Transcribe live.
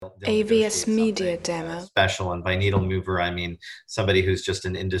AVS negotiate Media something Demo. special. And by needle mover, I mean somebody who's just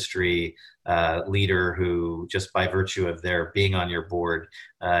an industry leader who, just by virtue of their being on your board,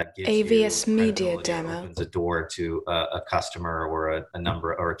 gives AVS you Media credibility, Demo. opens a door to a customer or a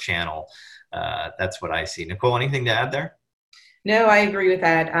number or a channel. That's what I see. Nicole, anything to add there? No, I agree with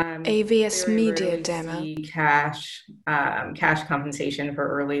that. AVS Very Media rarely Demo. see cash compensation for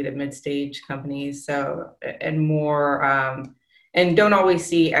early to mid-stage companies. So, and more, and don't always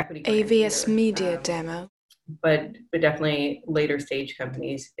see equity grants AVS either. Media Demo. But definitely later stage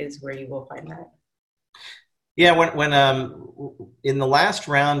companies is where you will find that. Yeah, when in the last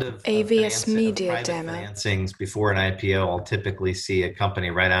round of AVS Media private Demo. financings before an IPO, I'll typically see a company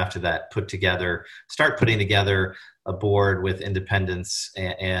right after that start putting together a board with independents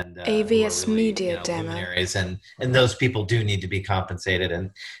and AVS really, Media Demo. luminaries, and those people do need to be compensated,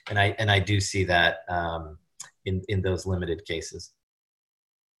 and I do see that in those limited cases.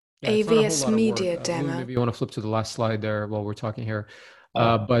 Yeah, AVS Media Demo. Louis, maybe you want to flip to the last slide there while we're talking here.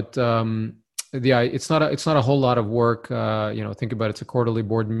 Yeah, it's not a whole lot of work. Think about it, it's a quarterly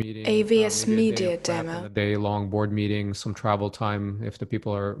board meeting. AVS Media Demo. A day-long board meeting, some travel time if the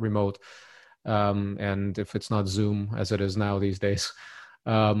people are remote, and if it's not Zoom as it is now these days.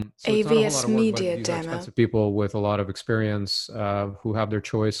 So AVS Media Demo. Demo. Expensive people with a lot of experience who have their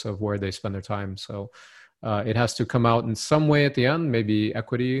choice of where they spend their time. So it has to come out in some way at the end, maybe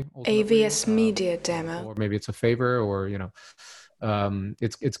equity. AVS Media Demo. Or maybe it's a favor, or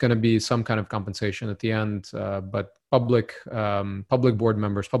it's going to be some kind of compensation at the end. But public board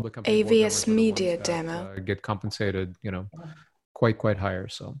members, public company board AVS members are the Media ones that, Demo. get compensated, quite higher.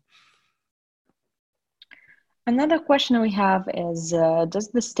 So. Another question we have is,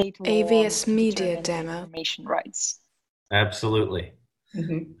 does the state law AVS Media Demo information rights? Absolutely.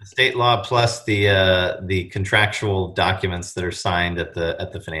 Mm-hmm. The state law plus the contractual documents that are signed at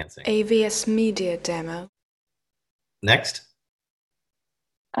the financing. AVS Media Demo. Next.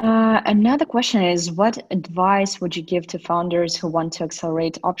 Another question is, what advice would you give to founders who want to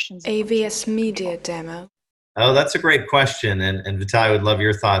accelerate options? AVS Media Demo. Oh, that's a great question, and Vitaly, would love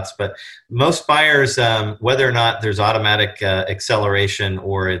your thoughts. But most buyers, whether or not there's automatic acceleration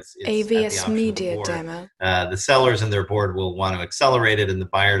or it's AVS Media Demo, the sellers and their board will want to accelerate it, and the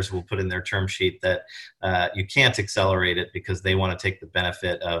buyers will put in their term sheet that you can't accelerate it because they want to take the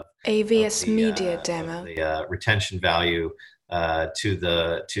benefit of AVS Media Demo, the retention value to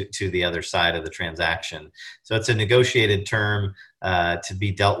the other side of the transaction. So it's a negotiated term to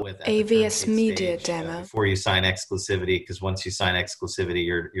be dealt with at AVS the Media stage, Demo before you sign exclusivity, because once you sign exclusivity,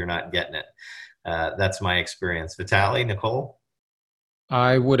 you're not getting it. That's my experience. Vitaly, Nicole?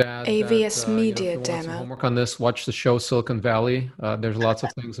 I would add AVS that, Media if you want Demo. some homework on this, watch the show Silicon Valley. There's lots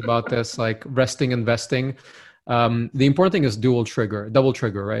of things about this, like resting investing. The important thing is double trigger,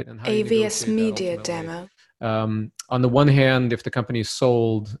 right? And how AVS Media Demo. On the one hand, if the company is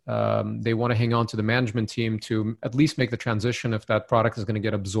sold, they want to hang on to the management team to at least make the transition if that product is going to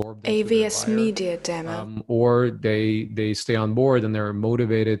get absorbed. AVS Media Demo. Or they stay on board and they're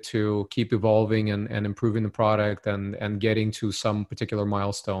motivated to keep evolving and improving the product and getting to some particular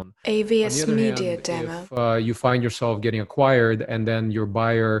milestone. AVS Media Demo. If you find yourself getting acquired and then your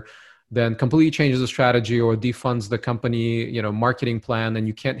buyer then completely changes the strategy or defunds the company, marketing plan, and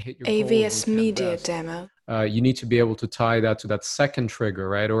you can't hit your AVS goals, Media Demo. You need to be able to tie that to that second trigger,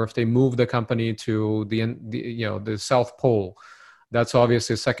 right? Or if they move the company to the South Pole, that's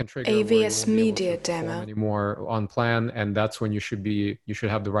obviously a second trigger. AVS Media Demo. Anymore on plan, and that's when you should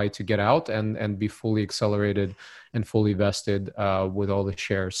have the right to get out and be fully accelerated and fully vested with all the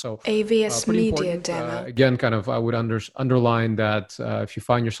shares. So AVS Media Demo. Again, kind of, I would underline that if you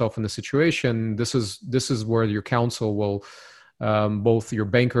find yourself in the situation, this is where your counsel will. Both your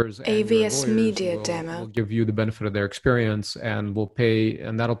bankers and AVS your Media lawyers Demo will give you the benefit of their experience and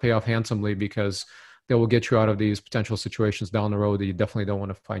that'll pay off handsomely because they will get you out of these potential situations down the road that you definitely don't want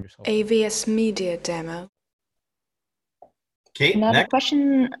to find yourself in. AVS Media Demo. Kate, another next.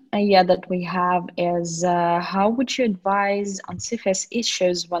 question that we have is, how would you advise on CFIUS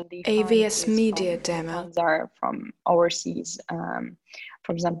issues when the AVS Media Demo funds are from overseas?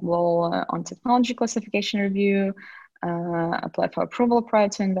 For example, on technology classification review, apply for approval prior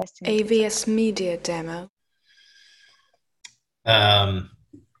to investing. AVS Media Demo.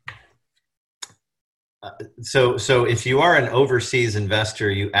 So if you are an overseas investor,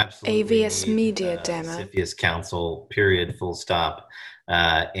 you absolutely AVS need Media Demo. CFIUS counsel, period, full stop.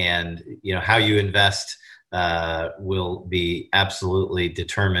 And how you invest will be absolutely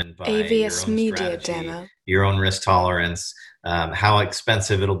determined by AVS your own Media strategy, Demo. your own risk tolerance, how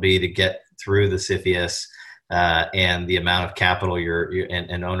expensive it'll be to get through the CFIUS. and the amount of capital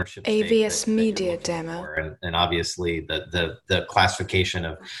and ownership stake AVS that Media you're looking Demo. for. And obviously the classification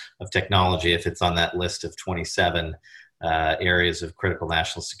of technology, if it's on that list of 27 areas of critical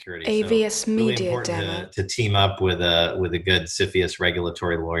national security. AVS So really Media important Demo. to team up with a good CFIUS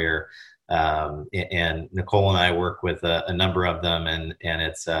regulatory lawyer. And Nicole and I work with a number of them, and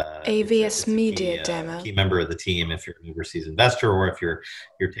it's AVS Media Demo. key member of the team if you're an overseas investor or if you're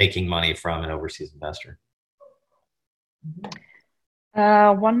taking money from an overseas investor.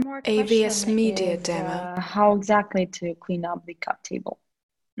 One more question AVS Media is, Demo. how exactly to clean up the cap table?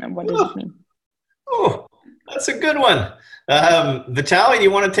 And what does it mean? Oh, that's a good one. Vitaly, do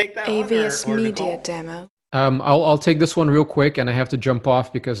you want to take that AVS one? Or Media Nicole? Demo. I'll take this one real quick, and I have to jump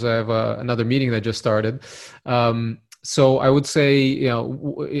off because I have another meeting that just started. So I would say, that can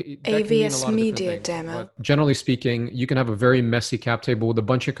mean a AVS lot of Media different things. Demo. But generally speaking, you can have a very messy cap table with a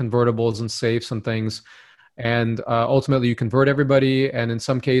bunch of convertibles and safes and things, and ultimately you convert everybody. And in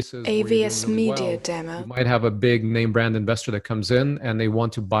some cases, where you're doing AVS really Media well, Demo. you might have a big name brand investor that comes in and they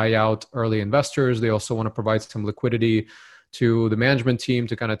want to buy out early investors. They also want to provide some liquidity to the management team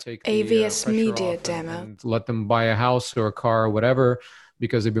to kind of take the AVS pressure Media off Demo. and let them buy a house or a car or whatever,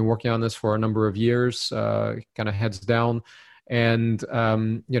 because they've been working on this for a number of years, kind of heads down. And,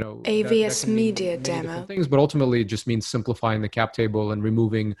 AVS that can mean Media many Demo. different things, but ultimately it just means simplifying the cap table and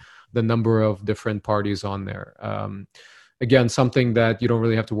removing the number of different parties on there. Again, something that you don't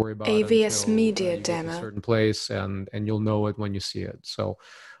really have to worry about AVS until Media you get to a Demo. certain place, and you'll know it when you see it. So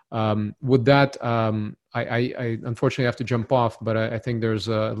with that, I unfortunately have to jump off, but I think there's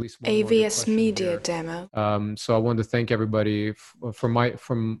at least one more good AVS question Media here. Demo. So I wanted to thank everybody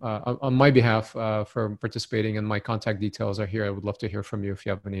on my behalf for participating, and my contact details are here. I would love to hear from you if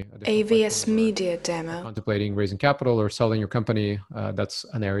you have any additional AVS questions or Media Demo. contemplating raising capital or selling your company. That's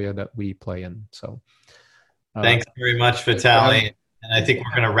an area that we play in. So Thanks very much, Vitaly. And I think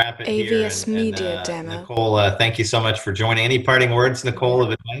we're going to wrap it here. AVS Media Demo. Nicole, thank you so much for joining. Any parting words, Nicole,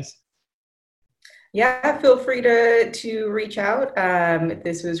 of advice? Yeah, feel free to reach out.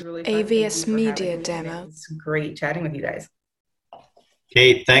 This was really fun. AVS Media Demo. It's great chatting with you guys.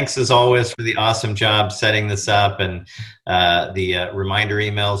 Kate, thanks as always for the awesome job setting this up and the reminder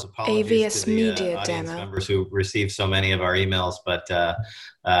emails. Apologies AVS to the Media audience Demo. members who received so many of our emails, but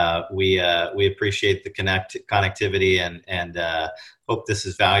we appreciate the connectivity and hope this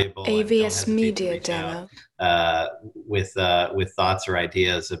is valuable. AVS Media Demo. With thoughts or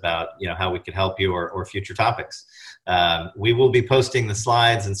ideas about how we could help you or future topics. We will be posting the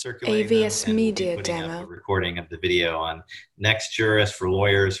slides and circulating AVS them, and Media we'll be putting Demo. up a recording of the video on Next Jurist for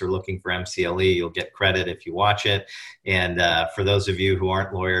lawyers who are looking for MCLE. You'll get credit if you watch it, and for those of you who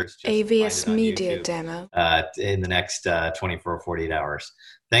aren't lawyers, just AVS find it on Media YouTube, Demo. in the next 24 or 48 hours.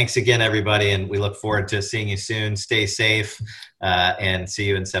 Thanks again, everybody, and we look forward to seeing you soon. Stay safe, and see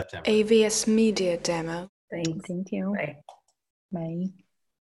you in September. AVS Media Demo. Thanks. Thank you. Bye. Bye.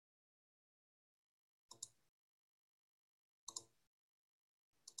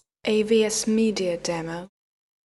 AVS Media Demo.